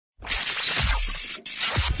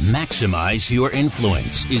Maximize Your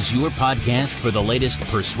Influence is your podcast for the latest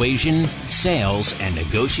persuasion, sales, and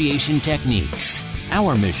negotiation techniques.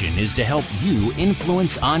 Our mission is to help you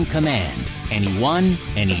influence on command, anyone,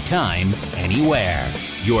 anytime, anywhere.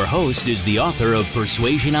 Your host is the author of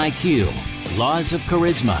Persuasion IQ, Laws of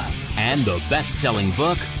Charisma, and the best-selling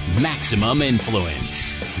book, Maximum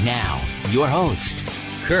Influence. Now, your host,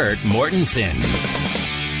 Kurt Mortensen.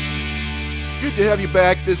 Good to have you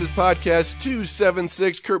back. This is podcast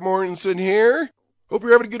 276. Kurt Mortensen here. Hope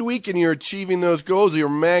you're having a good week and you're achieving those goals. You're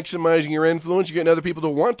maximizing your influence. You're getting other people to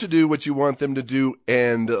want to do what you want them to do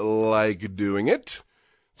and like doing it.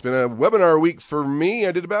 It's been a webinar week for me.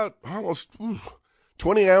 I did about almost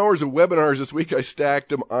 20 hours of webinars this week. I stacked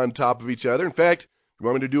them on top of each other. In fact, if you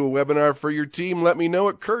want me to do a webinar for your team, let me know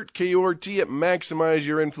at Kurt, K-U-R-T, at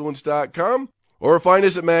MaximizeYourInfluence.com. Or find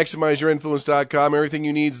us at MaximizeYourInfluence.com. Everything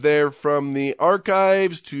you need is there, from the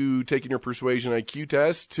archives to taking your persuasion IQ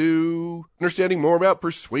test to understanding more about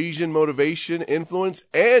persuasion, motivation, influence,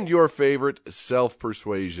 and your favorite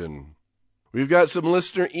self-persuasion. We've got some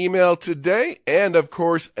listener email today and, of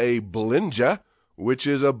course, a Blinja, which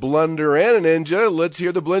is a blunder and a ninja. Let's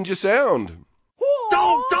hear the Blinja sound.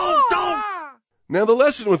 Don't. Now, the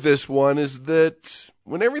lesson with this one is that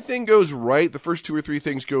when everything goes right, the first two or three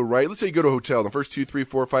things go right. Let's say you go to a hotel, and the first 2, 3,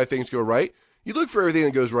 4, 5 things go right. You look for everything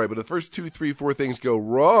that goes right, but the first 2, 3, 4 things go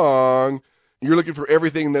wrong. You're looking for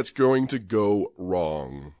everything that's going to go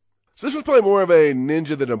wrong. So this was probably more of a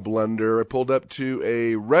ninja than a blunder. I pulled up to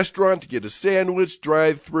a restaurant to get a sandwich,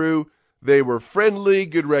 drive-through. They were friendly,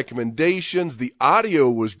 good recommendations. The audio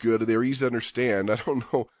was good. They were easy to understand. I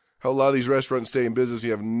don't know how a lot of these restaurants stay in business.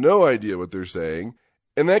 You have no idea what they're saying.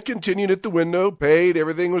 And that continued at the window, paid,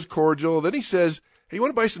 everything was cordial. Then he says, hey, you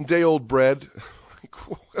want to buy some day-old bread?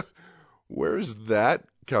 Where's that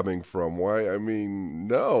coming from? Why? I mean,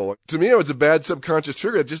 no. To me, it was a bad subconscious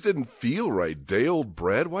trigger. It just didn't feel right. Day-old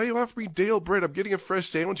bread? Why are you offering me day-old bread? I'm getting a fresh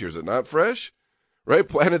sandwich here. Is it not fresh? Right?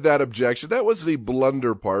 Planted that objection. That was the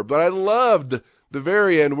blunder part. But I loved the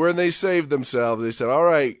very end when they saved themselves. They said, all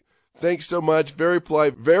right, thanks so much. Very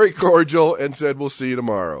polite, very cordial, and said, we'll see you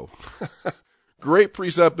tomorrow. Great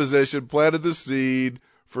presupposition, planted the seed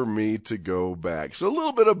for me to go back. So a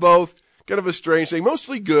little bit of both, kind of a strange thing,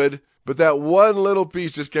 mostly good, but that one little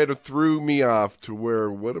piece just kind of threw me off to where,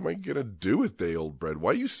 what am I going to do with day-old bread? Why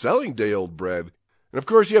are you selling day-old bread? And of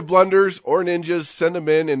course, you have blunders or ninjas, send them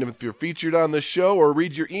in, and if you're featured on the show or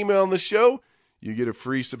read your email on the show, you get a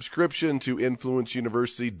free subscription to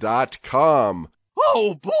InfluenceUniversity.com.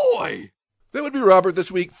 Oh, boy! That would be Robert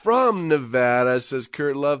this week from Nevada. Says,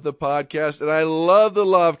 Kurt, love the podcast, and I love the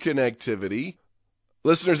law of connectivity.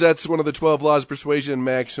 Listeners, that's one of the 12 laws of persuasion and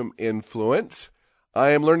maximum influence. I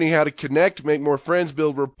am learning how to connect, make more friends,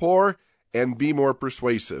 build rapport, and be more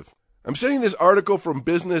persuasive. I'm sending this article from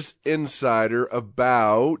Business Insider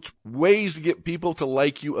about ways to get people to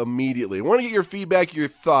like you immediately. I want to get your feedback, your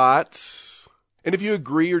thoughts, and if you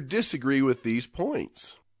agree or disagree with these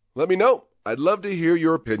points. Let me know. I'd love to hear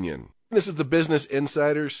your opinion. This is the Business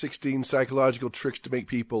Insider, 16 psychological tricks to make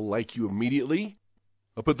people like you immediately.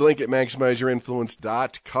 I'll put the link at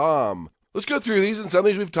MaximizeYourInfluence.com. Let's go through these, and some of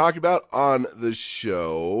these we've talked about on the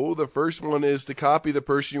show. The first one is to copy the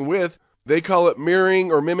person you're with. They call it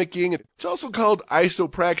mirroring or mimicking. It's also called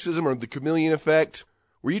isopraxism or the chameleon effect,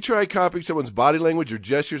 where you try copying someone's body language or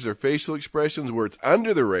gestures or facial expressions where it's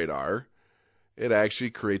under the radar. It actually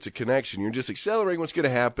creates a connection. You're just accelerating what's going to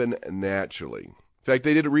happen naturally. In fact,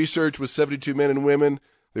 they did research with 72 men and women.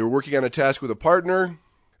 They were working on a task with a partner, and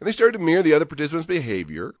they started to mirror the other participants'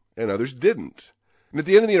 behavior, and others didn't. And at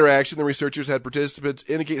the end of the interaction, the researchers had participants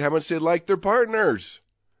indicate how much they liked their partners.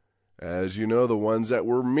 As you know, the ones that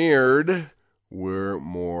were mirrored were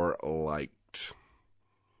more liked.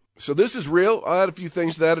 So this is real. I'll add a few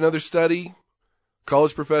things to that. Another study,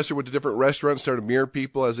 college professor went to different restaurants, started to mirror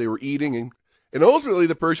people as they were eating, and ultimately,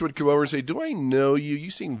 the person would come over and say, do I know you? You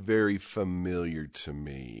seem very familiar to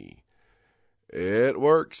me. It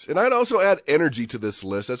works. And I'd also add energy to this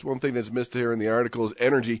list. That's one thing that's missed here in the article is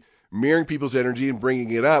energy, mirroring people's energy and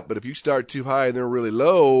bringing it up. But if you start too high and they're really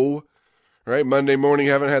low, right, Monday morning,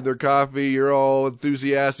 haven't had their coffee, you're all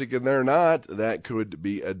enthusiastic and they're not, that could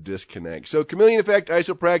be a disconnect. So chameleon effect,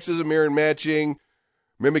 isopraxism, mirror and matching,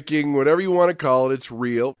 mimicking, whatever you want to call it, it's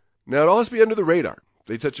real. Now, it all has to be under the radar.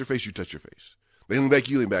 They touch your face, you touch your face. They lean back,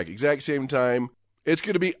 you lean back. Exact same time. It's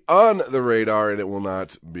going to be on the radar, and it will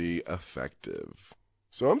not be effective.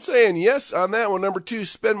 So I'm saying yes on that one. Number 2,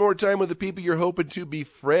 spend more time with the people you're hoping to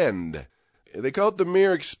befriend. They call it the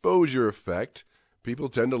mere exposure effect. People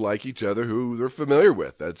tend to like each other who they're familiar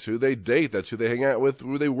with. That's who they date. That's who they hang out with,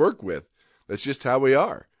 who they work with. That's just how we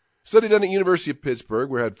are. Study done at University of Pittsburgh,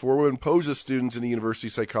 where I had 4 women pose as students in a university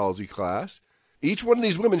psychology class. Each one of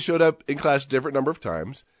these women showed up in class a different number of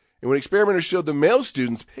times, and when experimenters showed the male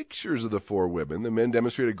students pictures of the 4 women, the men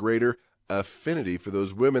demonstrated greater affinity for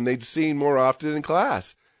those women they'd seen more often in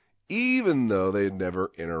class, even though they had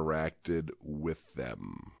never interacted with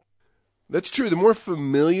them. That's true. The more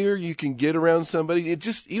familiar you can get around somebody,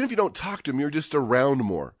 even if you don't talk to them, you're just around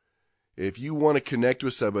more. If you want to connect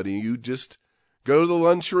with somebody, you just go to the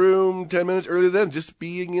lunchroom 10 minutes earlier than them. Just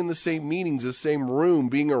being in the same meetings, the same room,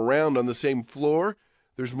 being around on the same floor,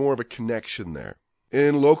 there's more of a connection there.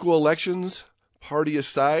 In local elections, party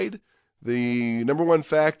aside, the number one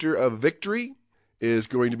factor of victory is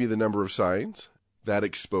going to be the number of signs, that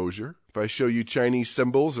exposure. If I show you Chinese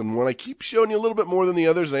symbols and one I keep showing you a little bit more than the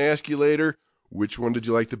others, and I ask you later, which one did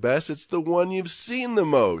you like the best? It's the one you've seen the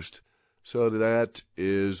most. So that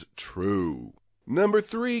is true. Number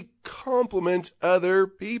 3, compliment other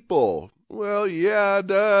people. Well, yeah,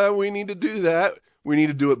 duh, we need to do that. We need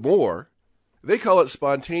to do it more. They call it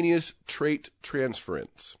spontaneous trait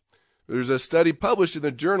transference. There's a study published in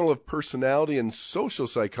the Journal of Personality and Social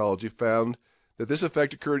Psychology found that this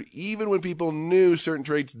effect occurred even when people knew certain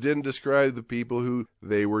traits didn't describe the people who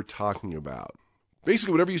they were talking about.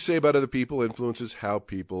 Basically, whatever you say about other people influences how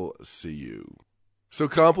people see you. So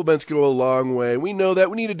compliments go a long way. We know that.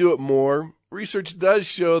 We need to do it more. Research does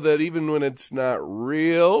show that even when it's not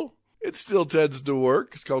real, it still tends to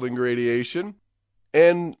work. It's called ingratiation.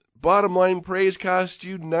 And bottom line, praise costs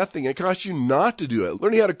you nothing. It costs you not to do it.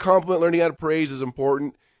 Learning how to compliment, learning how to praise is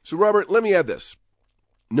important. So Robert, let me add this.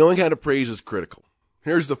 Knowing how to praise is critical.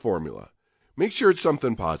 Here's the formula. Make sure it's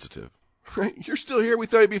something positive. Right? You're still here. We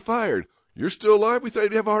thought you'd be fired. You're still alive. We thought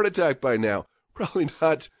you'd have a heart attack by now. Probably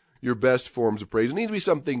not your best forms of praise. It needs to be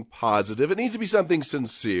something positive. It needs to be something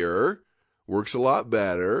sincere. Works a lot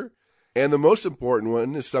better. And the most important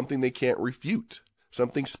one is something they can't refute.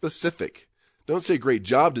 Something specific. Don't say great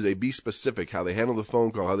job today. Be specific. How they handle the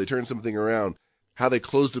phone call, how they turn something around, how they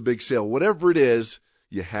closed a big sale. Whatever it is,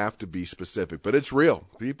 you have to be specific. But it's real.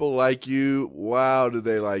 People like you. Wow, do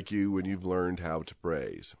they like you when you've learned how to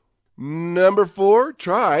praise. Number 4,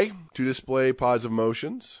 try to display positive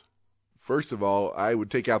emotions. First of all, I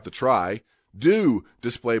would take out the try. Do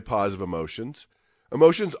display positive emotions.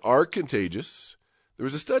 Emotions are contagious. There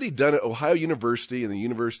was a study done at Ohio University and the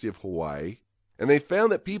University of Hawaii, and they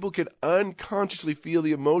found that people can unconsciously feel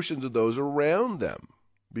the emotions of those around them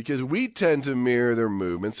because we tend to mirror their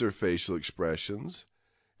movements or facial expressions,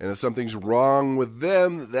 and if something's wrong with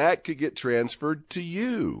them, that could get transferred to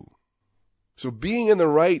you. So being in the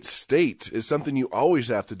right state is something you always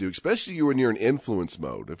have to do, especially when you're in influence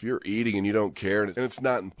mode. If you're eating and you don't care and it's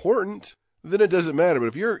not important, then it doesn't matter. But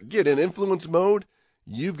if you're in influence mode,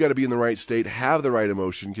 you've got to be in the right state, have the right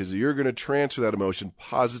emotion, because you're going to transfer that emotion,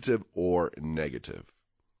 positive or negative.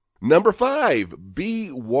 Number 5,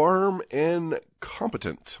 be warm and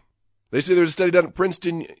competent. They say there's a study done at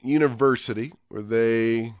Princeton University where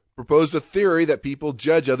they proposed a theory that people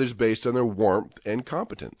judge others based on their warmth and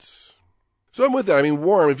competence. So I'm with that. I mean,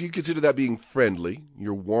 warm, if you consider that being friendly,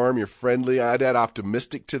 you're warm, you're friendly. I'd add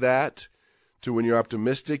optimistic to that, to when you're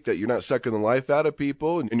optimistic that you're not sucking the life out of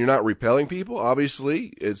people and you're not repelling people. Obviously,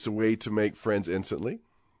 it's a way to make friends instantly.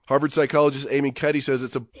 Harvard psychologist Amy Cuddy says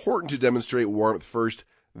it's important to demonstrate warmth first,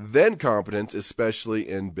 then competence, especially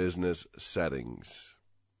in business settings.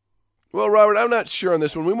 Well, Robert, I'm not sure on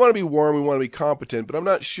this one. We want to be warm, we want to be competent, but I'm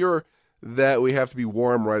not sure that we have to be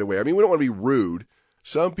warm right away. I mean, we don't want to be rude.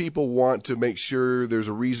 Some people want to make sure there's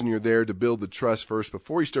a reason you're there to build the trust first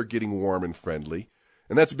before you start getting warm and friendly.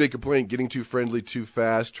 And that's a big complaint, getting too friendly too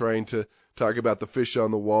fast, trying to talk about the fish on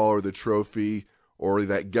the wall or the trophy or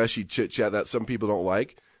that gushy chit-chat that some people don't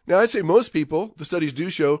like. Now, I'd say most people, the studies do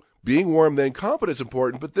show, being warm then competence is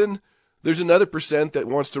important, but then there's another percent that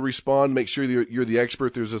wants to respond, make sure you're the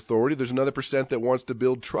expert, there's authority. There's another percent that wants to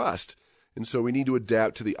build trust. And so we need to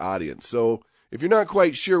adapt to the audience. So if you're not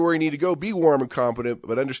quite sure where you need to go, be warm and competent,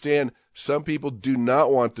 but understand some people do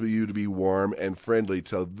not want you to be warm and friendly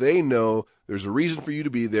till they know there's a reason for you to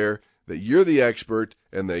be there, that you're the expert,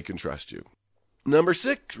 and they can trust you. Number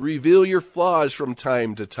 6, reveal your flaws from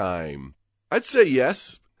time to time. I'd say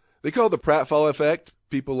yes. They call it the pratfall effect.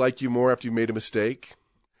 People like you more after you made a mistake.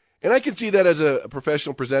 And I can see that as a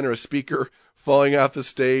professional presenter, a speaker, falling off the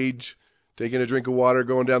stage, taking a drink of water,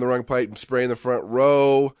 going down the wrong pipe and spraying the front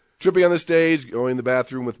row, tripping on the stage, going in the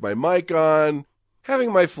bathroom with my mic on,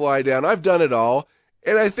 having my fly down. I've done it all.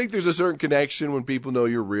 And I think there's a certain connection when people know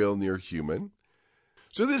you're real and you're human.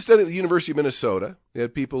 So this study at the University of Minnesota, they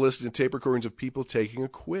had people listening to tape recordings of people taking a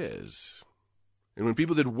quiz. And when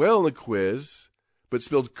people did well in the quiz, but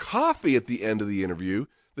spilled coffee at the end of the interview,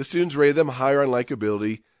 the students rated them higher on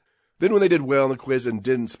likability than when they did well on the quiz and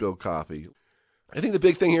didn't spill coffee. I think the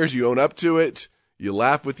big thing here is you own up to it, you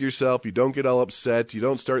laugh with yourself, you don't get all upset, you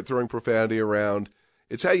don't start throwing profanity around.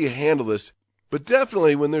 It's how you handle this. But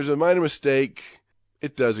definitely when there's a minor mistake,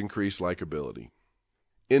 it does increase likability.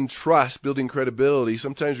 In trust, building credibility,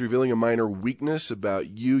 sometimes revealing a minor weakness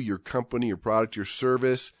about you, your company, your product, your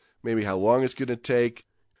service, maybe how long it's going to take.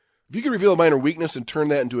 If you can reveal a minor weakness and turn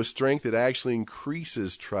that into a strength, it actually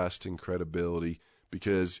increases trust and credibility,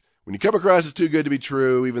 because when you come across as too good to be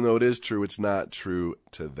true, even though it is true, it's not true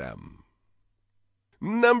to them.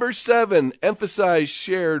 Number 7, emphasize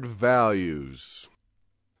shared values.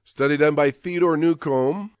 Study done by Theodore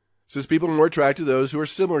Newcomb says people are more attracted to those who are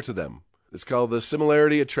similar to them. It's called the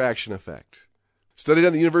similarity attraction effect. Study done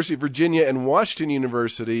at the University of Virginia and Washington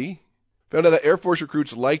University found out that Air Force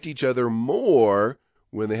recruits liked each other more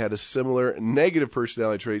when they had a similar negative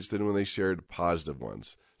personality traits than when they shared positive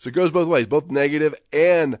ones. So it goes both ways. Both negative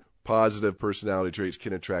and positive personality traits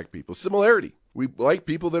can attract people. Similarity. We like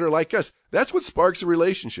people that are like us. That's what sparks a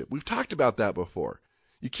relationship. We've talked about that before.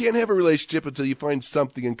 You can't have a relationship until you find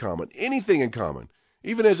something in common, anything in common.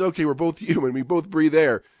 Even as, okay, we're both human, we both breathe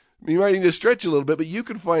air. You might need to stretch a little bit, but you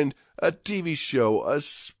can find a TV show, a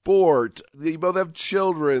sport. You both have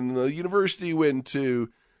children, the university you went to.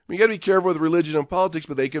 You got to be careful with religion and politics,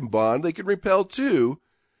 but they can bond. They can repel too.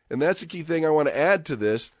 And that's the key thing I want to add to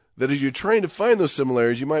this, that as you're trying to find those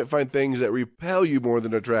similarities, you might find things that repel you more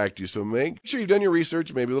than attract you. So make sure you've done your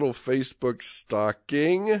research, maybe a little Facebook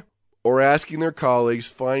stalking or asking their colleagues,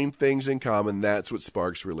 find things in common. That's what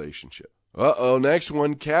sparks relationship. Next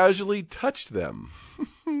one, casually touch them.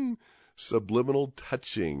 Subliminal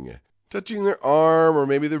touching. Touching their arm or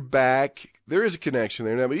maybe their back. There is a connection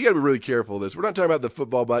there now, but you got to be really careful of this. We're not talking about the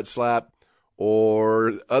football butt slap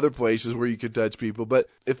or other places where you could touch people. But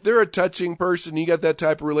if they're a touching person, you got that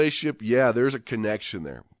type of relationship, yeah, there's a connection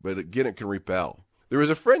there. But again, it can repel. There was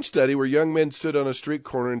a French study where young men stood on a street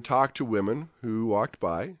corner and talked to women who walked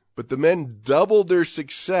by. But the men doubled their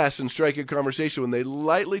success in striking a conversation when they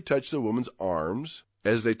lightly touched the woman's arms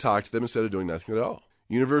as they talked to them instead of doing nothing at all.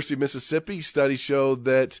 University of Mississippi studies showed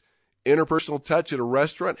that interpersonal touch at a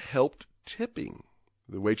restaurant helped tipping.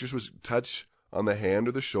 The waitress was touched on the hand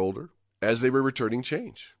or the shoulder as they were returning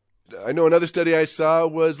change. I know another study I saw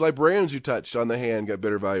was librarians who touched on the hand got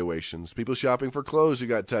better valuations. People shopping for clothes who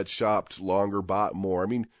got touched shopped longer, bought more. I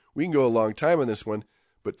mean, we can go a long time on this one,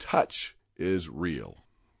 but touch is real.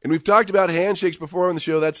 And we've talked about handshakes before on the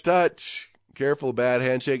show. That's touch. Careful, a bad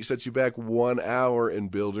handshake sets you back 1 hour in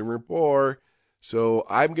building rapport. So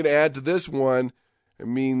I'm going to add to this one. I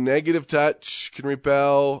mean, negative touch can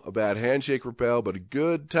repel, a bad handshake repel, but a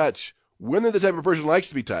good touch, when they're the type of person who likes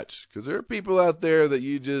to be touched, because there are people out there that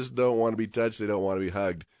you just don't want to be touched, they don't want to be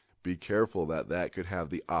hugged. Be careful that could have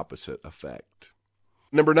the opposite effect.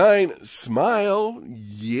 Number 9, smile.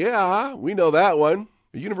 Yeah, we know that one.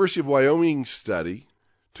 A University of Wyoming study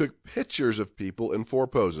took pictures of people in 4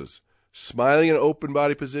 poses. Smiling in an open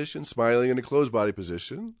body position, smiling in a closed body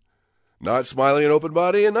position, not smiling in open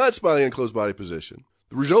body, and not smiling in closed body position.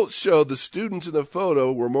 The results showed the students in the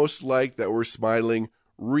photo were most liked that were smiling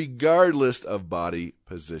regardless of body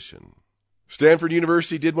position. Stanford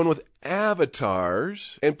University did one with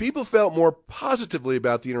avatars, and people felt more positively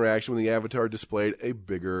about the interaction when the avatar displayed a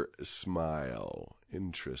bigger smile.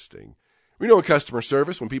 Interesting. We know in customer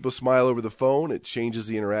service, when people smile over the phone, it changes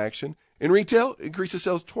the interaction. In retail, it increases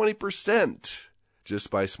sales 20% just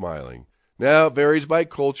by smiling. Now, it varies by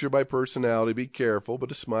culture, by personality. Be careful,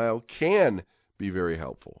 but a smile can be very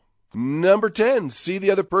helpful. Number 10, see the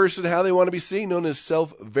other person how they want to be seen, known as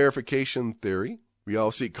self-verification theory. We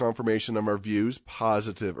all seek confirmation of our views,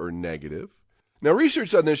 positive or negative. Now,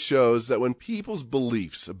 research on this shows that when people's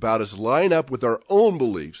beliefs about us line up with our own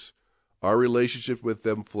beliefs, our relationship with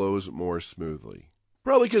them flows more smoothly.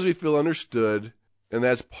 Probably because we feel understood, and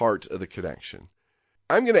that's part of the connection.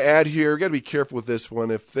 I'm going to add here, got to be careful with this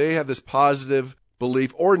one. If they have this positive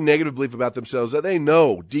belief or negative belief about themselves that they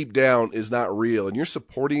know deep down is not real, and you're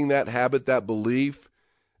supporting that habit, that belief,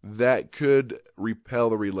 that could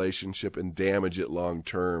repel the relationship and damage it long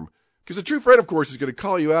term. Because a true friend, of course, is going to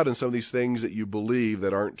call you out on some of these things that you believe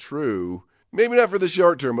that aren't true. Maybe not for the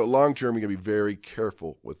short term, but long term, you're going to be very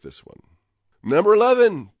careful with this one. Number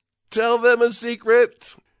 11, tell them a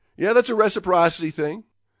secret. Yeah, that's a reciprocity thing.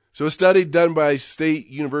 So a study done by State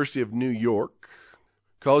University of New York.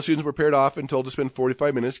 College students were paired off and told to spend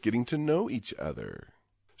 45 minutes getting to know each other.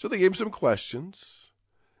 So they gave them some questions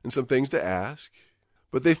and some things to ask.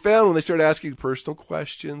 But they found when they started asking personal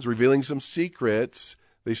questions, revealing some secrets,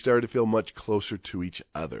 they started to feel much closer to each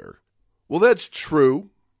other. Well, that's true,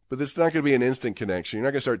 but it's not going to be an instant connection. You're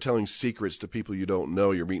not going to start telling secrets to people you don't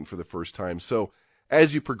know you're meeting for the first time. So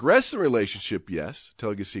as you progress the relationship, yes,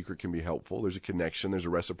 telling a secret can be helpful. There's a connection. There's a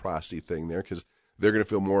reciprocity thing there because they're going to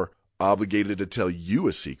feel more obligated to tell you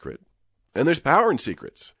a secret. And there's power in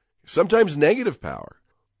secrets, sometimes negative power.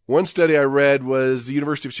 One study I read was the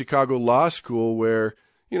University of Chicago Law School where,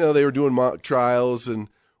 they were doing mock trials, and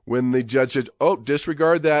when the judge said, oh,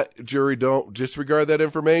 disregard that, jury, don't disregard that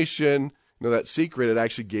information, that secret, it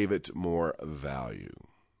actually gave it more value.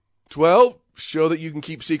 12, show that you can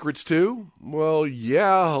keep secrets too. Well,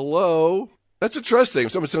 yeah, hello. That's a trust thing.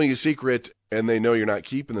 If someone's telling you a secret and they know you're not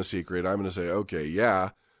keeping the secret, I'm going to say, okay, yeah.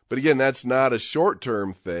 But again, that's not a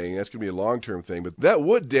short-term thing. That's going to be a long-term thing. But that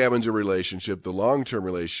would damage a relationship, the long-term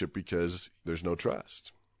relationship, because there's no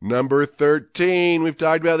trust. Number 13, we've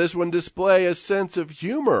talked about this one, display a sense of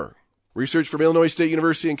humor. Research from Illinois State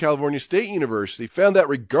University and California State University found that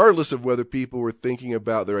regardless of whether people were thinking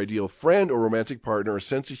about their ideal friend or romantic partner, a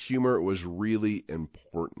sense of humor was really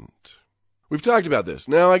important. We've talked about this.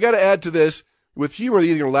 Now, I got to add to this, with humor, they're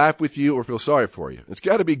either going to laugh with you or feel sorry for you. It's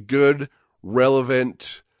got to be good,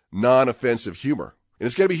 relevant, non-offensive humor. And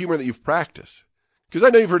it's got to be humor that you've practiced. Because I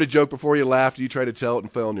know you've heard a joke before, you laughed, you tried to tell it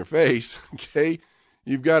and fell on your face. Okay?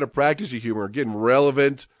 You've got to practice your humor. Again,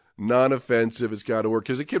 relevant, non-offensive, it's got to work.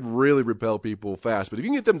 Because it can really repel people fast. But if you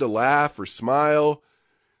can get them to laugh or smile,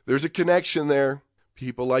 there's a connection there.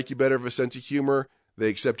 People like you better with a sense of humor. They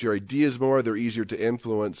accept your ideas more. They're easier to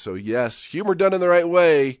influence. So yes, humor done in the right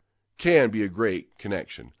way can be a great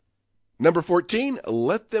connection. Number 14,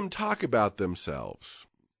 let them talk about themselves.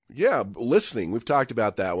 Yeah, listening. We've talked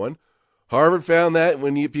about that one. Harvard found that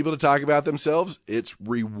when you get people to talk about themselves, it's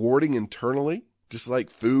rewarding internally, just like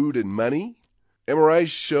food and money. MRIs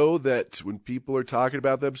show that when people are talking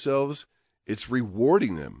about themselves, it's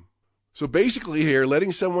rewarding them. So basically here,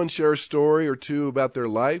 letting someone share a story or two about their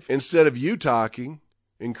life instead of you talking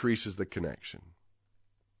increases the connection.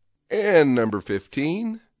 And number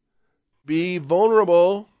 15, be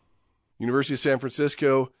vulnerable. University of San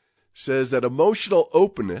Francisco says that emotional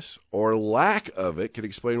openness or lack of it can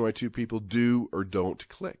explain why two people do or don't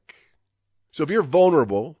click. So if you're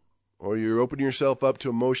vulnerable or you're opening yourself up to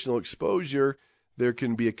emotional exposure, there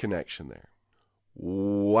can be a connection there.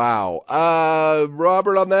 Wow.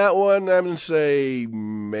 Robert, on that one, I'm going to say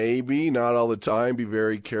maybe, not all the time. Be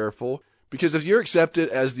very careful. Because if you're accepted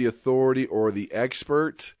as the authority or the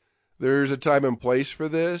expert, there's a time and place for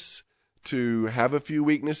this, to have a few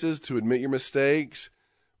weaknesses, to admit your mistakes.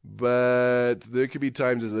 But there could be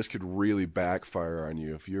times that this could really backfire on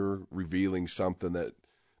you if you're revealing something that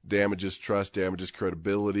damages trust, damages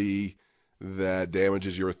credibility, that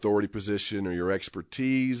damages your authority position or your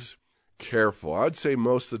expertise. Careful. I would say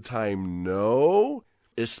most of the time, no,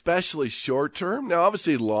 especially short term. Now,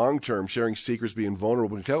 obviously, long term, sharing secrets, being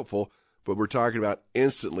vulnerable is helpful, but we're talking about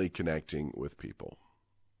instantly connecting with people.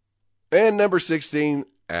 And number 16,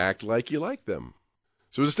 act like you like them.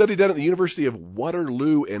 So it was a study done at the University of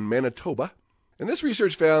Waterloo in Manitoba. And this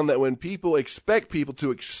research found that when people expect people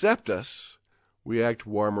to accept us, we act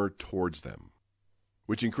warmer towards them,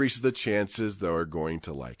 which increases the chances they are going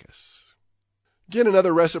to like us. Again,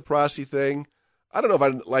 another reciprocity thing. I don't know if I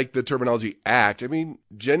like the terminology act. I mean,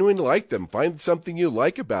 genuinely like them. Find something you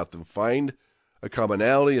like about them. Find a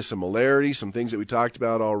commonality, a similarity, some things that we talked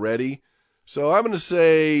about already. So I'm going to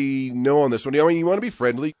say no on this one. You want to be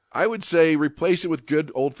friendly. I would say replace it with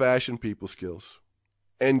good old-fashioned people skills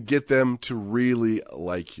and get them to really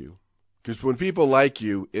like you. Because when people like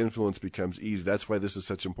you, influence becomes easy. That's why this is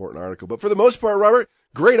such an important article. But for the most part, Robert,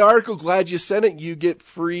 great article. Glad you sent it. You get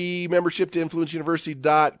free membership to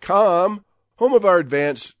InfluenceUniversity.com, home of our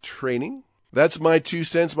advanced training. That's my 2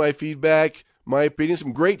 cents, my feedback, my opinion.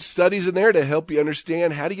 Some great studies in there to help you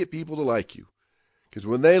understand how to get people to like you. Because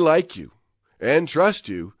when they like you and trust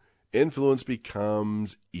you, influence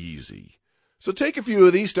becomes easy. So take a few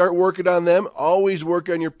of these, start working on them. Always work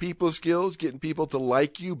on your people skills, getting people to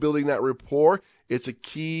like you, building that rapport. It's a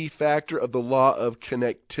key factor of the law of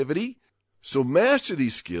connectivity. So master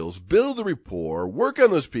these skills, build the rapport, work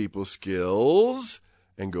on those people skills,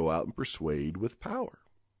 and go out and persuade with power.